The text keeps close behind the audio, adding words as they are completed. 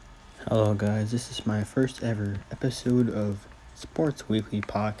Hello, guys. This is my first ever episode of Sports Weekly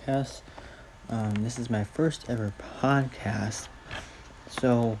Podcast. This is my first ever podcast.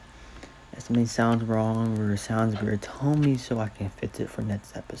 So, if something sounds wrong or sounds weird, tell me so I can fix it for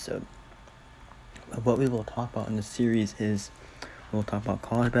next episode. But what we will talk about in the series is we'll talk about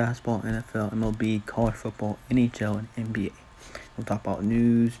college basketball, NFL, MLB, college football, NHL, and NBA. We'll talk about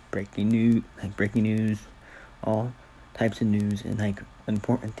news, breaking news, all types of news, and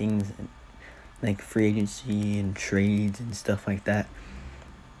important things like free agency and trades and stuff like that.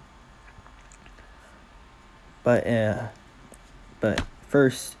 But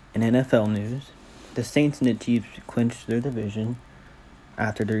first, in NFL news, the Saints and the Chiefs clinched their division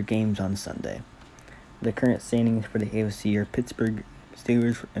after their games on Sunday. The current standings for the AFC are Pittsburgh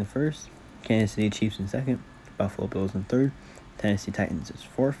Steelers in first, Kansas City Chiefs in second, Buffalo Bills in third, Tennessee Titans is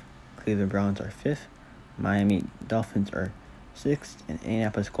fourth, Cleveland Browns are fifth, Miami Dolphins are sixth, and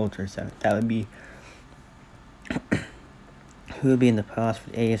Indianapolis Colts are seventh. That would be who would be in the playoffs for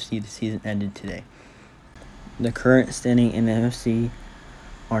the AFC. The season ended today. The current standing in the NFC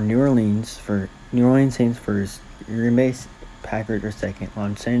are New Orleans Saints first, Green Bay Packers are second,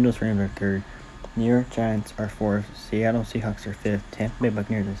 Los Angeles Rams are third, New York Giants are fourth, Seattle Seahawks are fifth, Tampa Bay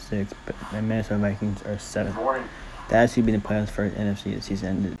Buccaneers are sixth, and Minnesota Vikings are seventh. That should be the playoffs for the NFC. The season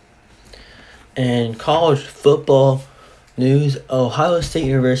ended. And college football news: Ohio State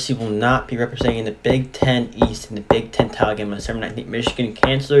University will not be representing the Big Ten East in the Big Ten title game on December 19th. Michigan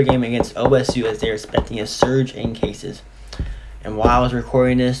canceled their game against OSU as they are expecting a surge in cases. And while I was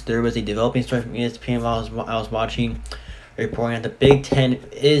recording this, there was a developing story from ESPN while I was watching, reporting that the Big Ten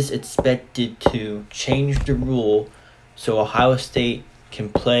is expected to change the rule so Ohio State can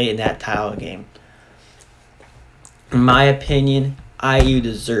play in that title game. In my opinion, IU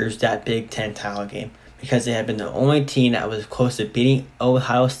deserves that Big Ten title game because they have been the only team that was close to beating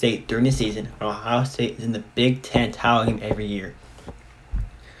Ohio State during the season. Ohio State is in the Big Ten title game every year.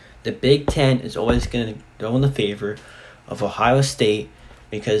 The Big Ten is always going to go in the favor of Ohio State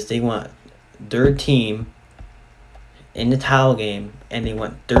because they want their team in the title game, and they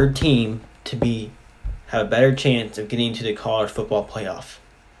want their team to have a better chance of getting to the college football playoff.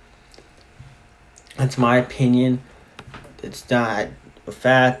 That's my opinion. It's not a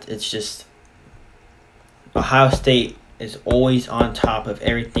fact. It's just Ohio State is always on top of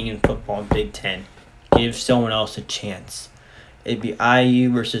everything in football in Big Ten. Give someone else a chance. It'd be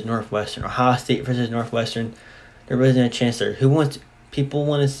IU versus Northwestern. Ohio State versus Northwestern. There wasn't a chance there. People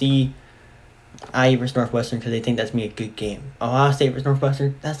want to see IU versus Northwestern because they think that's going to be a good game. Ohio State versus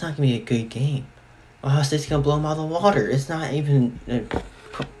Northwestern, that's not going to be a good game. Ohio State's going to blow them out of the water. It's not even a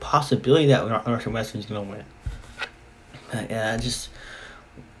possibility that Northwestern's going to win. Yeah, just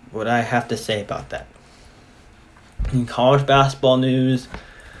what I have to say about that. In college basketball news,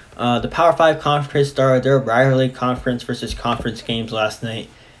 the Power 5 conference started their rivalry conference versus conference games last night.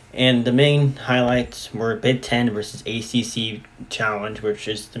 And the main highlights were Big Ten versus ACC Challenge, which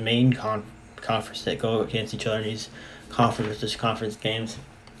is the main conference that go against each other in these conference versus conference games.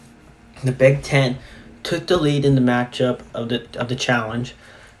 The Big Ten took the lead in the matchup of the challenge,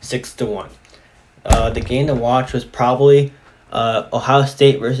 6-1. The game to watch was probably Ohio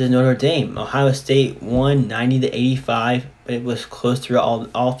State versus Notre Dame. Ohio State won 90-85, but it was close throughout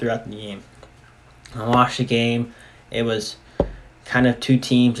all throughout the game. I watched the game. It was kind of two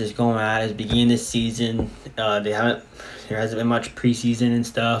teams just going at it. Beginning this season, there hasn't been much preseason and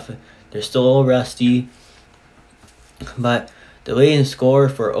stuff. They're still a little rusty, but the leading scorer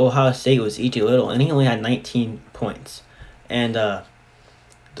for Ohio State was E.J. Little, and he only had 19 points. And the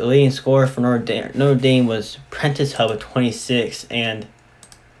leading scorer for Notre Dame was Prentice Hub with 26, and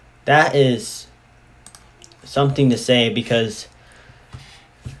that is something to say because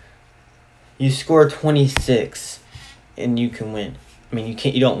you score 26 and you can win. I mean,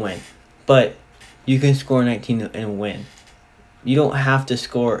 you don't win, but you can score 19 and win. You don't have to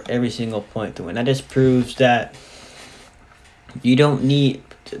score every single point to win. That just proves that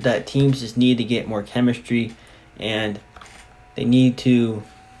teams just need to get more chemistry, and they need to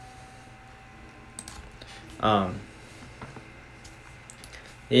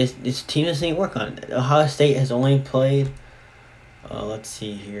this team doesn't need to work on it. Ohio State has only played let's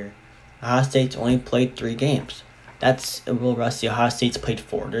see here. Ohio State's only played 3 games. That's a little rusty. Ohio State's played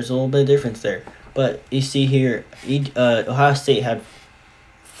 4. There's a little bit of difference there. But you see here, Ohio State had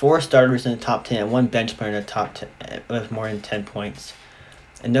 4 starters in the top 10 and 1 bench player in the top 10 with more than 10 points.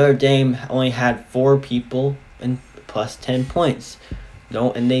 And Notre Dame only had 4 people and plus 10 points.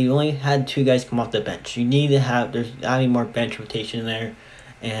 And they only had 2 guys come off the bench. There's having more bench rotation there,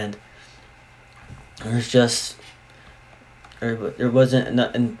 and there's just there wasn't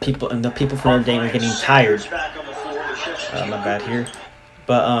enough, and the people from Notre Dame were getting tired. My bad here,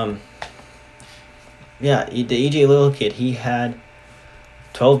 but yeah, the EJ Little kid, he had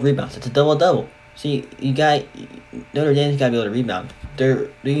 12 rebounds. It's a double. See, Notre Dame's got to be able to rebound. Their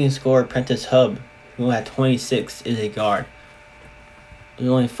leading scorer, Prentice Hub, who had 26, is a guard. There's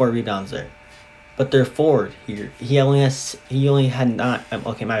only 4 rebounds there. But their forward here, he only had 9.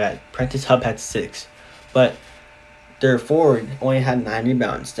 Okay, my bad. Prentice Hub had 6. But their forward only had 9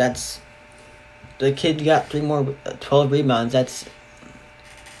 rebounds. The kid got 12 rebounds.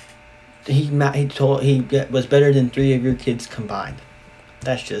 He was better than 3 of your kids combined.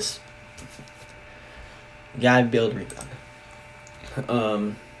 That's just, you gotta be able to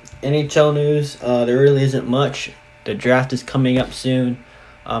rebound. NHL news, there really isn't much. The draft is coming up soon.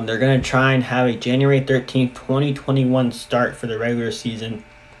 They're going to try and have a January 13th, 2021 start for the regular season,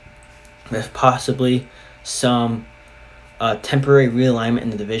 with possibly some temporary realignment in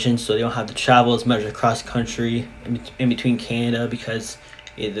the division, so they don't have to travel as much across country in between Canada because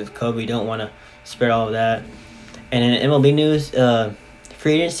of COVID. Don't want to spread all of that. And in MLB news,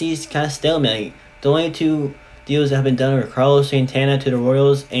 free agency is kind of stalemate. The only 2 deals that have been done are Carlos Santana to the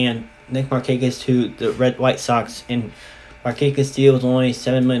Royals and Nick Markakis to the White Sox. And Markakis' deal was only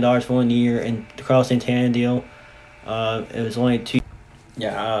 $7 million for 1 year, and the Carlos Santana deal, it was only 2.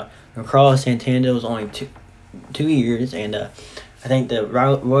 The Carlos Santana deal was only 2 years, and I think the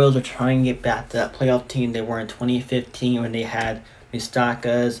Royals are trying to get back to that playoff team they were in 2015 when they had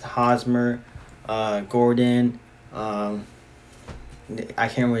Moustakas, Hosmer, Gordon. I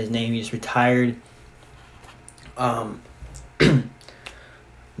can't remember his name. He just retired.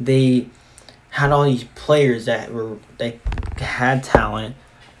 They had all these players they had talent,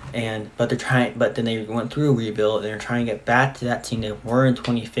 but then they went through a rebuild and they're trying to get back to that team they were in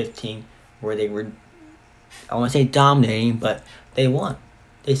 2015, where they were, I want to say dominating, but they won.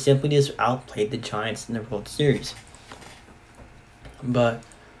 They simply just outplayed the Giants in the World Series. But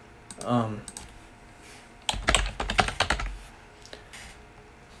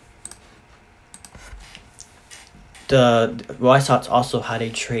the White Sox also had a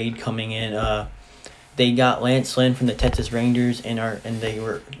trade coming in. They got Lance Lynn from the Texas Rangers and they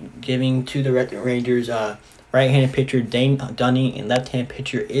were giving to the Rangers right-handed pitcher Dane Dunning and left-handed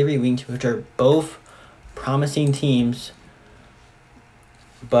pitcher Avery Winks, which are both promising teams,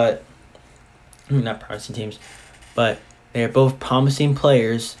 but not promising teams, but they are both promising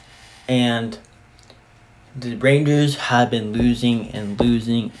players, and the Rangers have been losing and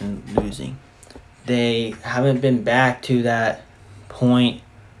losing and losing. They haven't been back to that point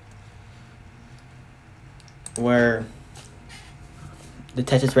where the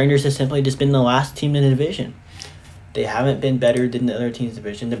Texas Rangers have simply just been the last team in the division. They haven't been better than the other team's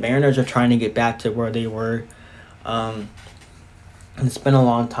division. The Mariners are trying to get back to where they were. It's been a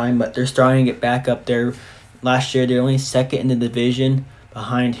long time, but they're starting to get back up there. Last year, they're only second in the division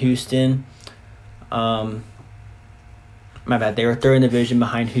behind Houston. My bad. They were third in the division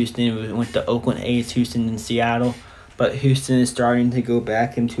behind Houston. We went to Oakland A's, Houston, and Seattle. But Houston is starting to go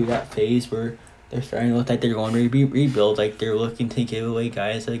back into that phase where they're starting to look like they're going to rebuild. Like, they're looking to give away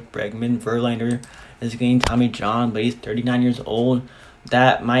guys like Bregman. Verlander is getting Tommy John, but he's 39 years old.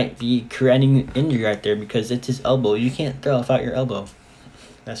 That might be creating injury right there because it's his elbow. You can't throw without your elbow.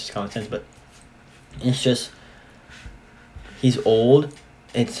 That's just common sense, but it's just, he's old.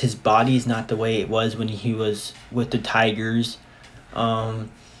 It's his body's not the way it was when he was with the Tigers.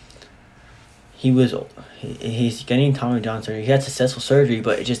 He's getting Tommy John surgery. He had successful surgery,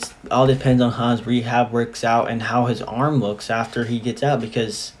 but it just all depends on how his rehab works out and how his arm looks after he gets out,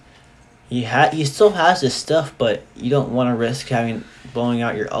 because he still has this stuff, but you don't want to risk blowing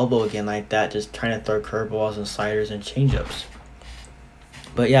out your elbow again like that, just trying to throw curveballs and sliders and changeups.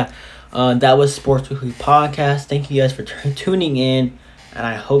 But yeah, that was Sports Weekly Podcast. Thank you guys for tuning in, and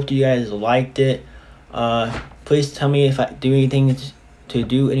I hope you guys liked it. Please tell me if I do anything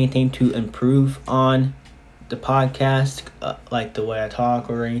to improve on the podcast, like the way I talk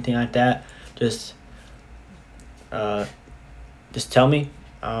or anything like that. Just tell me.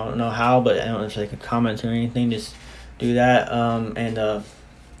 I don't know how, but I don't know if it's like a comment or anything. Just do that. And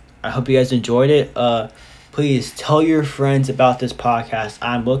I hope you guys enjoyed it. Please tell your friends about this podcast.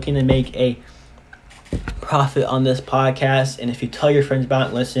 I'm looking to make a profit on this podcast, and if you tell your friends about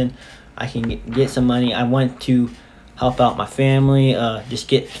it, listen, I can get some money. I want to help out my family, just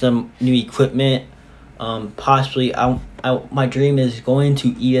get some new equipment. Possibly, my dream is going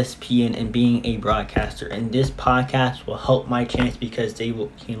to ESPN and being a broadcaster, and this podcast will help my chance because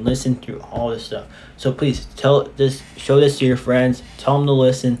can listen through all this stuff. So please show this to your friends, tell them to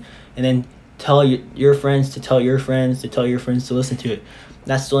listen, and then tell your friends to tell your friends to tell your friends to listen to it.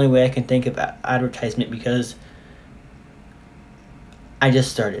 That's the only way I can think of advertisement, because I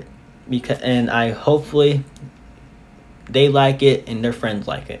just started, and I hopefully they like it and their friends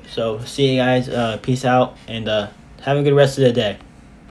like it. So see you guys. Peace out, and have a good rest of the day.